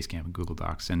Basecamp and Google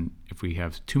Docs, and if we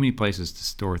have too many places to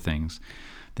store things,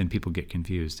 then people get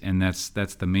confused, and that's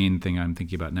the main thing I'm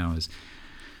thinking about now is,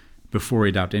 before we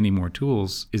adopt any more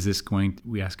tools, is this going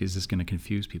to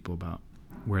confuse people about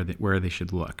where they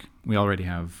should look? We already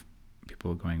have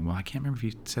people going, well, I can't remember if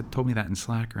you told me that in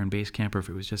Slack or in Basecamp or if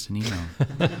it was just an email.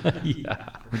 Yeah.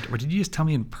 Or did you just tell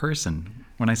me in person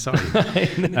when I saw you?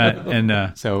 But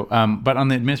on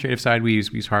the administrative side, we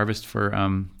use Harvest for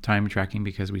time tracking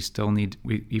because we still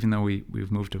even though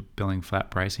we've moved to billing flat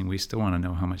pricing, we still want to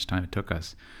know how much time it took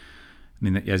us. I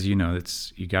mean, as you know,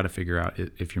 you got to figure out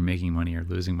if you're making money or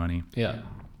losing money. Yeah.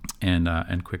 And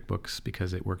QuickBooks,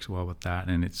 because it works well with that,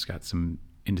 and it's got some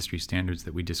industry standards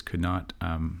that we just could not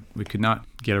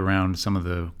get around some of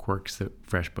the quirks that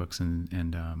FreshBooks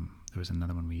and there was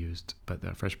another one we used, but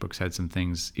FreshBooks had some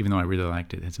things, even though I really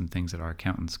liked it, had some things that our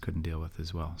accountants couldn't deal with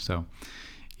as well. So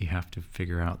you have to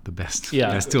figure out the best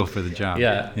tool for the job.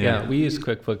 Yeah. We use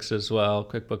QuickBooks as well,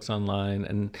 QuickBooks Online.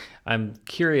 And I'm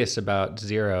curious about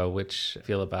Xero, which I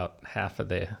feel about half of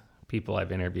the people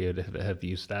I've interviewed have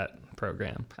used that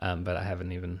program, but I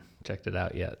haven't even checked it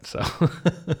out yet. So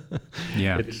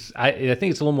yeah, I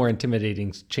think it's a little more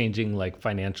intimidating changing like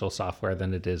financial software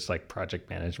than it is like project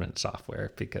management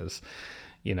software, because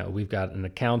we've got an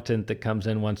accountant that comes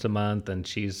in once a month, and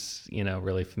she's,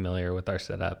 really familiar with our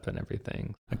setup and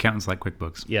everything. Accountants like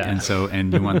QuickBooks. Yeah.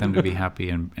 And you want them to be happy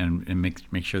and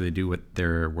make sure they do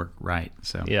their work right.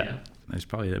 So yeah, there's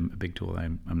probably a big tool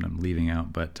I'm leaving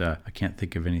out, but I can't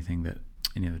think of any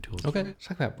other tools. Okay, let's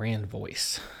talk about brand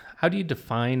voice. How do you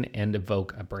define and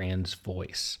evoke a brand's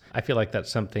voice? I feel like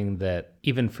that's something that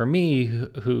even for me,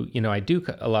 who I do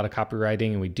a lot of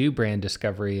copywriting and we do brand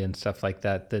discovery and stuff like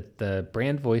that the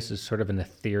brand voice is sort of an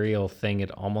ethereal thing. It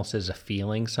almost is a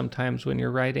feeling sometimes when you're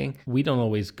writing. We don't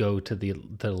always go to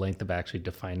the length of actually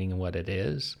defining what it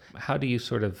is. How do you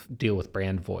sort of deal with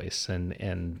brand voice and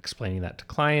explaining that to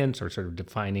clients, or sort of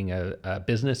defining a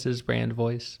business's brand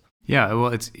voice? Yeah,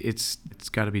 well, it's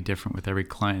got to be different with every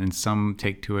client, and some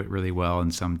take to it really well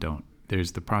and some don't.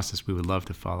 There's the process we would love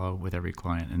to follow with every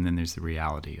client, and then there's the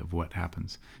reality of what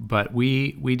happens. But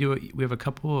we have a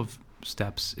couple of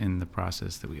steps in the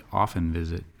process that we often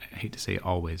visit. I hate to say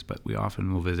always, but we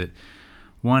often will visit.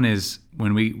 One is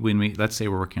when we let's say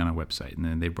we're working on a website, and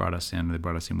then they brought us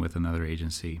in with another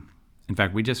agency. In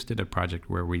fact, we just did a project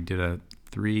where we did a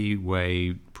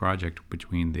 3-way project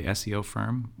between the SEO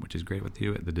firm, which is great with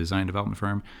you, the design development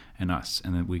firm, and us.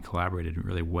 And then we collaborated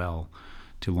really well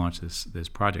to launch this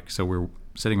project. So we're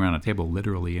sitting around a table,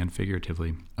 literally and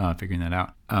figuratively, figuring that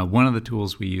out. One of the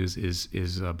tools we use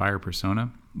is buyer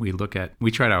persona. We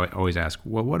try to always ask,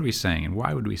 well, what are we saying, and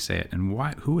why would we say it, and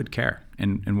who would care,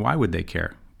 and why would they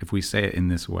care if we say it in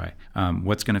this way?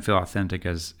 What's going to feel authentic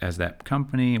as that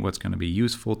company? What's going to be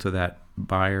useful to that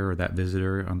buyer or that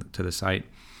visitor to the site?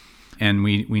 And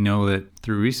we know that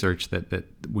through research that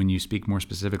when you speak more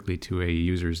specifically to a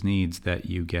user's needs, that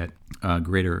you get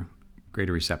greater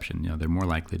reception. They're more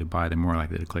likely to buy, they're more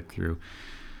likely to click through,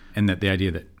 and that the idea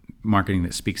that marketing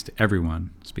that speaks to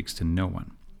everyone speaks to no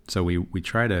one. So we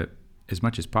try to, as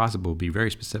much as possible, be very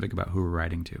specific about who we're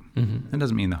writing to. Mm-hmm. That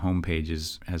doesn't mean the homepage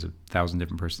has 1,000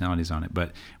 different personalities on it,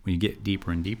 but when you get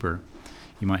deeper and deeper,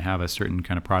 you might have a certain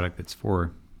kind of product that's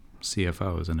for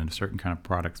CFOs and a certain kind of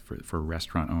product for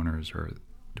restaurant owners, or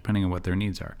depending on what their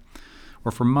needs are,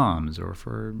 or for moms, or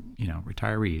for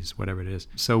retirees, whatever it is.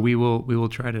 So we will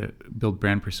try to build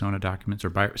brand persona documents,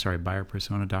 or buyer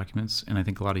persona documents, and I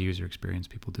think a lot of user experience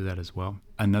people do that as well.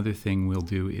 Another thing we'll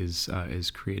do is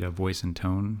create a voice and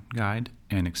tone guide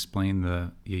and explain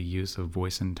the use of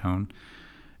voice and tone,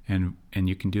 and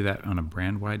you can do that on a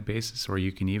brand wide basis, or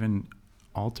you can even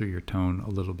alter your tone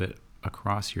a little bit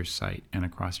across your site and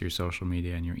across your social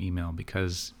media and your email,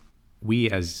 because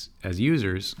we as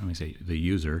users, when we say the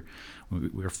user,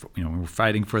 we're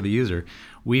fighting for the user.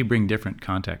 We bring different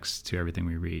contexts to everything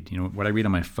we read. What I read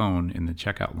on my phone in the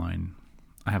checkout line,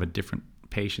 I have a different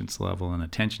patience level and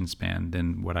attention span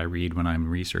than what I read when I'm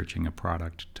researching a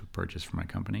product to purchase for my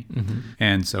company. Mm-hmm.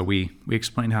 And so we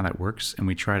explain how that works, and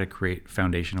we try to create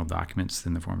foundational documents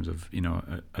in the forms of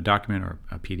a document or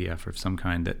a PDF of some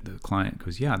kind that the client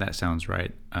goes, yeah, that sounds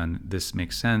right, and this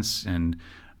makes sense, and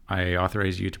I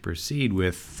authorize you to proceed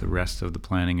with the rest of the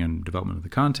planning and development of the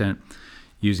content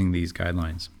using these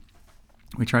guidelines.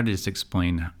 We try to just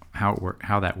explain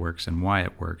how that works and why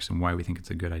it works and why we think it's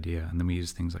a good idea, and then we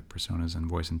use things like personas and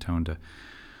voice and tone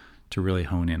to really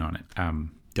hone in on it.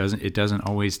 It doesn't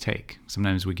always take.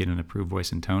 Sometimes we get an approved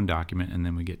voice and tone document, and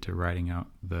then we get to writing out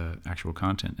the actual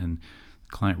content, and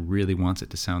the client really wants it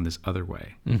to sound this other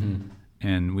way. Mm-hmm.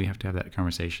 And we have to have that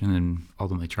conversation and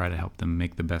ultimately try to help them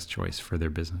make the best choice for their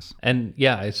business. And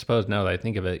yeah, I suppose now that I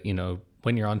think of it,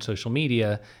 when you're on social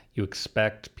media, you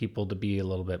expect people to be a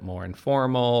little bit more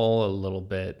informal, a little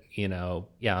bit, on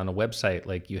a website,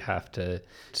 like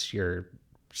it's your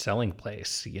selling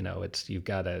place, you've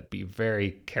got to be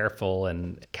very careful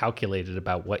and calculated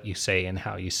about what you say and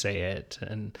how you say it.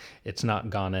 And it's not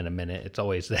gone in a minute. It's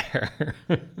always there.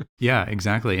 Yeah,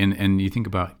 exactly. And you think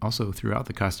about also throughout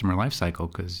the customer life cycle,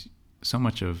 because so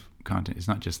much of content is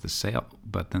not just the sale,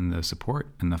 but then the support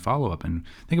and the follow-up. And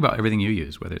think about everything you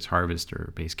use, whether it's Harvest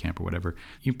or Basecamp or whatever.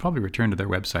 You probably return to their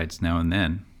websites now and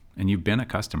then, and you've been a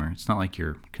customer. It's not like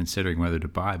you're considering whether to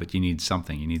buy, but you need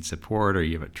something. You need support, or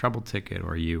you have a trouble ticket,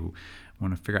 or you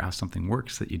want to figure out how something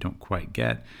works that you don't quite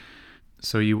get.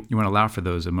 So you want to allow for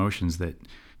those emotions that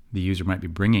the user might be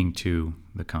bringing to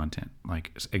the content,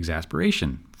 like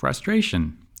exasperation,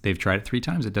 frustration. They've tried it 3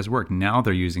 times. It doesn't work. Now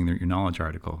they're using your knowledge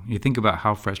article. You think about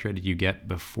how frustrated you get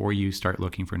before you start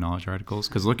looking for knowledge articles,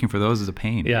 because looking for those is a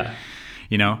pain. Yeah.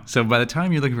 So by the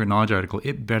time you're looking for a knowledge article,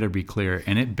 it better be clear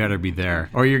and it better be there,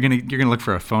 or you're gonna look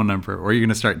for a phone number, or you're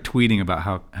gonna start tweeting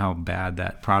about how bad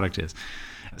that product is.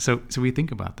 So we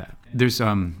think about that. There's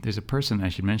a person I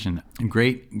should mention, a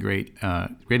great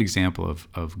example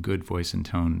of good voice and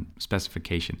tone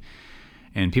specification,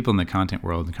 and people in the content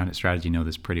world and content strategy know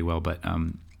this pretty well, but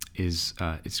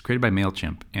it's created by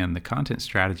MailChimp, and the content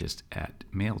strategist at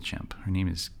MailChimp, her name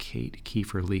is Kate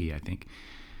Kiefer Lee, I think.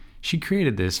 She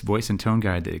created this voice and tone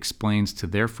guide that explains to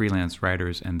their freelance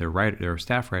writers and their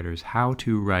staff writers how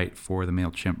to write for the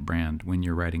MailChimp brand when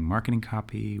you're writing marketing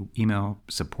copy, email,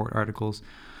 support articles,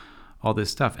 all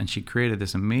this stuff. And she created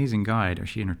this amazing guide, or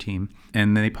she and her team,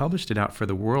 and they published it out for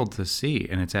the world to see,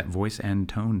 and it's at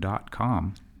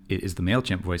voiceandtone.com. It is the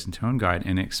MailChimp voice and tone guide,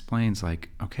 and it explains, like,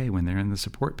 okay, when they're in the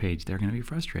support page, they're going to be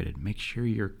frustrated. Make sure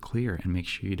you're clear and make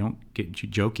sure you don't get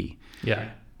jokey.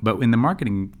 Yeah. But in the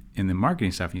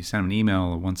marketing stuff, you send them an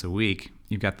email once a week.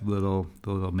 You've got the little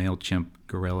MailChimp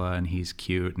gorilla, and he's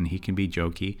cute and he can be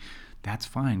jokey. That's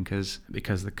fine because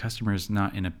the customer is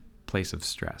not in a place of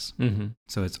stress. Mm-hmm.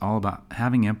 So it's all about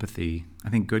having empathy.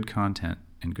 I think good content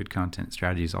and good content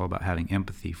strategy is all about having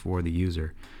empathy for the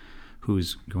user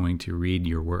who's going to read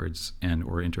your words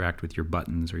or interact with your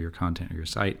buttons or your content or your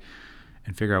site,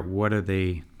 and figure out what do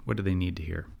they need to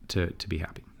hear to be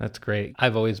happy. That's great.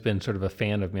 I've always been sort of a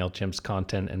fan of MailChimp's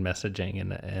content and messaging,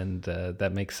 and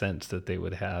that makes sense that they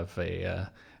would have a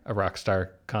a rock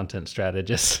star content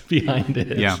strategist behind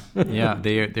it. Yeah,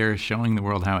 they're showing the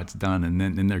world how it's done, and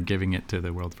then they're giving it to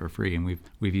the world for free. And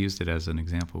we've used it as an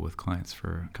example with clients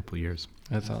for a couple of years.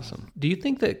 That's awesome. Do you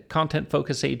think that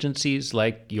content-focused agencies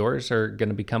like yours are going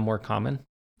to become more common?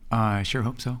 I sure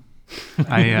hope so.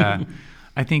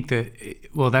 I think that,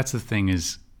 well, that's the thing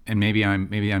is, and maybe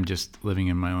I'm just living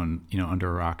in my own, under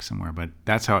a rock somewhere, but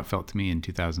that's how it felt to me in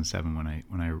 2007 when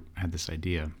I had this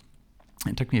idea.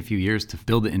 It took me a few years to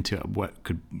build it into what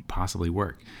could possibly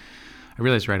work. I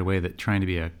realized right away that trying to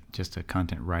be just a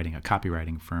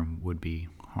copywriting firm would be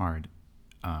hard,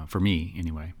 for me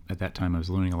anyway. At that time, I was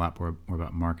learning a lot more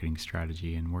about marketing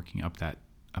strategy and working up that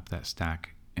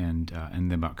stack, and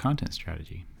then about content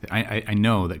strategy. I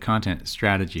know that content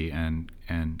strategy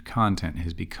and content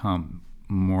has become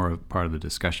more of part of the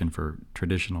discussion for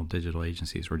traditional digital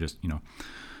agencies, or just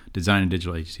design and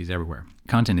digital agencies everywhere.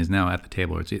 Content is now at the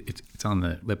table. It's on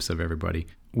the lips of everybody.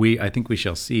 I think we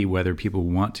shall see whether people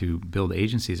want to build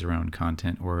agencies around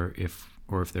content, or if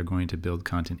they're going to build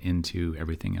content into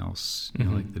everything else,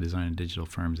 like the design and digital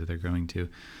firms, that they're going to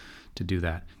do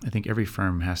that. I think every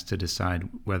firm has to decide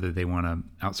whether they want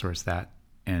to outsource that,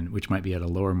 and which might be at a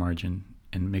lower margin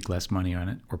and make less money on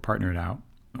it, or partner it out,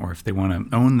 or if they want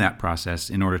to own that process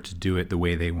in order to do it the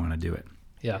way they want to do it.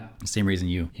 Yeah. Same reason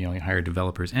you hire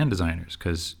developers and designers,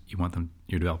 because you want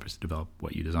your developers to develop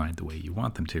what you designed the way you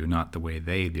want them to, not the way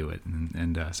they do it.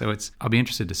 And so I'll be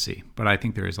interested to see. But I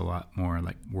think there is a lot more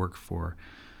like work for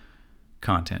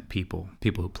content people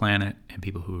who plan it, and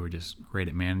people who are just great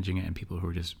at managing it, and people who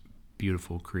are just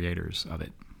beautiful creators of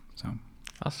it. So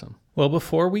awesome. Well,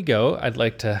 before we go, I'd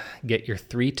like to get your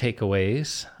 3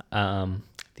 takeaways.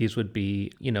 These would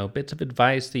be, bits of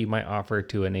advice that you might offer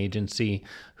to an agency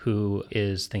who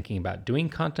is thinking about doing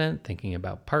content, thinking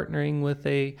about partnering with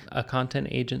a content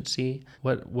agency.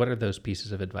 What are those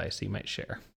pieces of advice that you might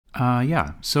share?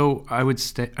 So I would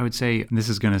say, and this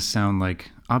is going to sound like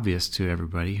obvious to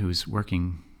everybody who's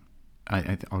working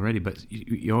already, but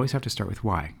you always have to start with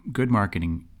why. Good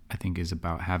marketing, I think, is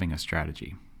about having a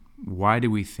strategy. Why do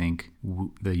we think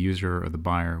the user or the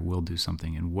buyer will do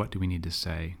something, and what do we need to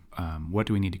say? What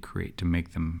do we need to create to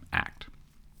make them act?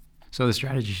 So the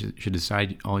strategy should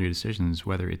decide all your decisions,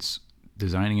 whether it's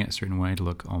designing it a certain way to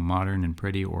look all modern and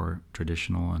pretty, or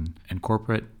traditional and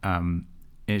corporate.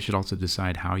 It should also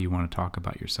decide how you want to talk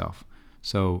about yourself.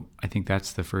 So I think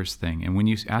that's the first thing. And when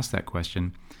you ask that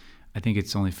question, I think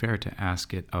it's only fair to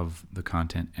ask it of the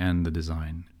content and the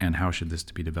design, and how should this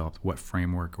be developed? What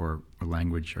framework or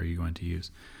language are you going to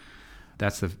use?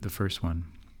 That's the first one.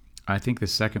 I think the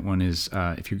second one is,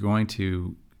 if you're going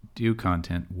to do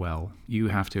content well, you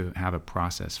have to have a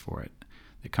process for it.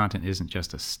 The content isn't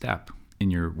just a step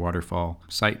in your waterfall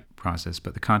site process,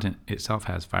 but the content itself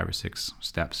has 5 or 6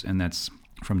 steps, and that's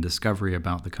from discovery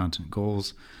about the content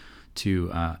goals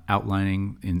to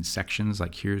outlining in sections,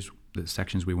 like here's the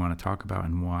sections we want to talk about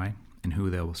and why, and who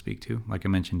they will speak to, like I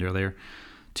mentioned earlier,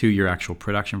 to your actual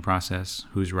production process,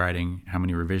 who's writing, how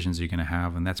many revisions are you going to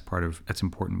have, and that's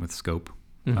important with scope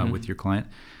with your client.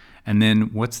 And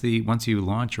then once you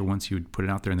launch, or once you put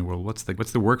it out there in the world, what's the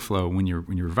workflow when you're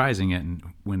revising it, and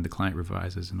when the client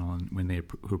revises and all, and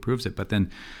who approves it? But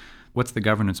then what's the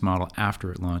governance model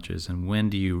after it launches, and when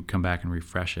do you come back and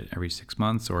refresh it? Every 6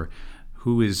 months, or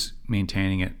who is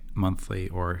maintaining it monthly,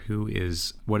 or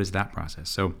what is that process?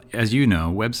 So as you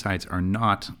know, websites are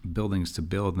not buildings to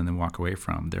build and then walk away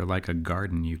from. They're like a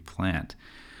garden you plant,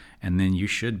 and then you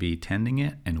should be tending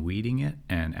it and weeding it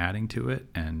and adding to it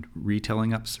and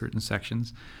retelling up certain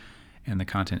sections. And the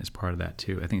content is part of that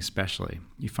too. I think especially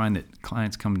you find that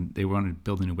clients they want to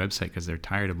build a new website because they're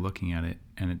tired of looking at it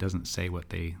and it doesn't say what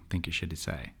they think it should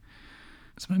say.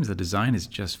 Sometimes the design is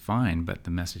just fine, but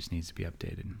the message needs to be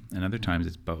updated. And other times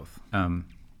it's both.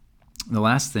 The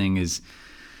last thing is,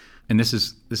 and this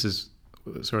is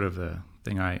sort of the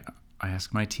thing I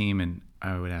ask my team, and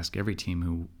I would ask every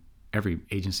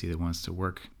agency that wants to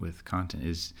work with content,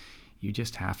 is you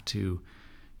just have to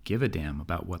give a damn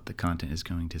about what the content is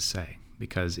going to say,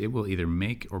 because it will either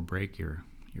make or break your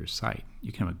site.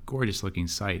 You can have a gorgeous looking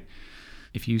site.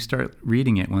 If you start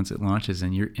reading it once it launches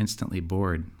and you're instantly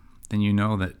bored, then you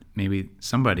know that maybe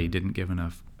somebody didn't give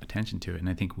enough attention to it. And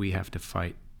I think we have to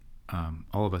fight,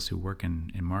 all of us who work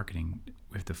in marketing,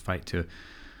 we have to fight to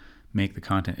make the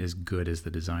content as good as the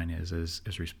design is,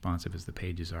 as responsive as the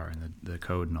pages are, and the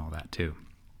code and all that too.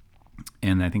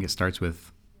 And I think it starts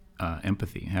with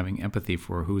empathy, having empathy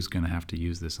for who's going to have to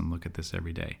use this and look at this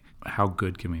every day. How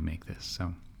good can we make this?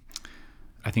 So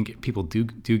I think people do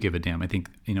give a damn. I think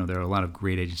there are a lot of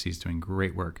great agencies doing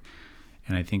great work,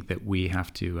 and I think that we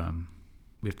have to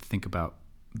think about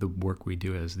the work we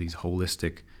do as these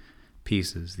holistic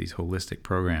pieces, these holistic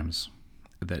programs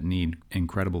that need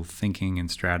incredible thinking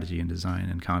and strategy and design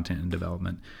and content and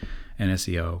development and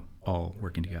SEO all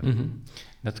working together. Mm-hmm.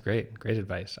 That's great. Great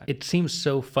advice. It seems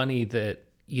so funny that,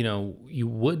 you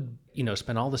would,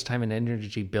 spend all this time and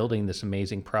energy building this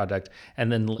amazing product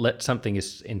and then let something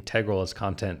as integral as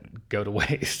content go to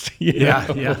waste.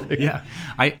 Yeah.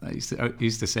 I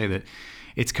used to say that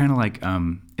it's kind of like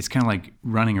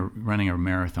running a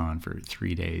marathon for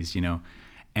 3 days,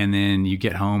 and then you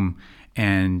get home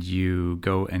and you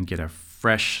go and get a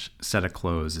fresh set of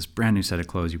clothes, this brand new set of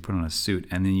clothes. You put on a suit,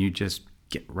 and then you just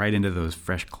get right into those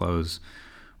fresh clothes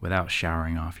without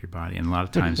showering off your body. And a lot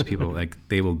of times people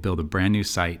they will build a brand new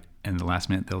site, and the last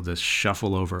minute they'll just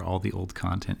shuffle over all the old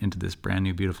content into this brand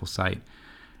new beautiful site,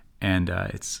 and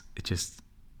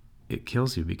it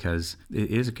kills you, because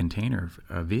it is a container,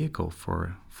 a vehicle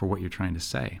for what you're trying to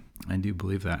say. I do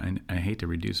believe that, and I hate to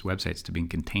reduce websites to being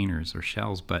containers or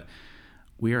shells, but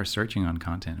we are searching on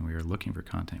content, and we are looking for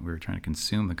content. We are trying to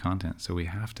consume the content, so we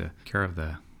have to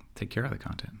take care of the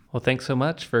content. Well, thanks so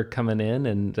much for coming in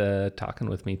and talking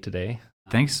with me today.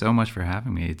 Thanks so much for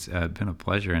having me. It's been a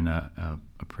pleasure and a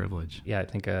privilege. Yeah, I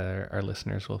think our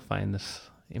listeners will find this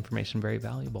information very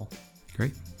valuable.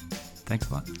 Great. Thanks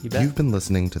a lot. You bet. You've been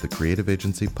listening to the Creative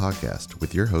Agency Podcast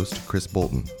with your host, Chris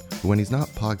Bolton, who, when he's not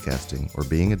podcasting or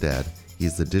being a dad,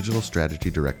 he's the Digital Strategy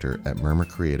Director at Murmur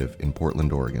Creative in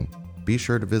Portland, Oregon. Be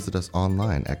sure to visit us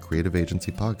online at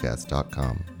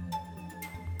creativeagencypodcast.com.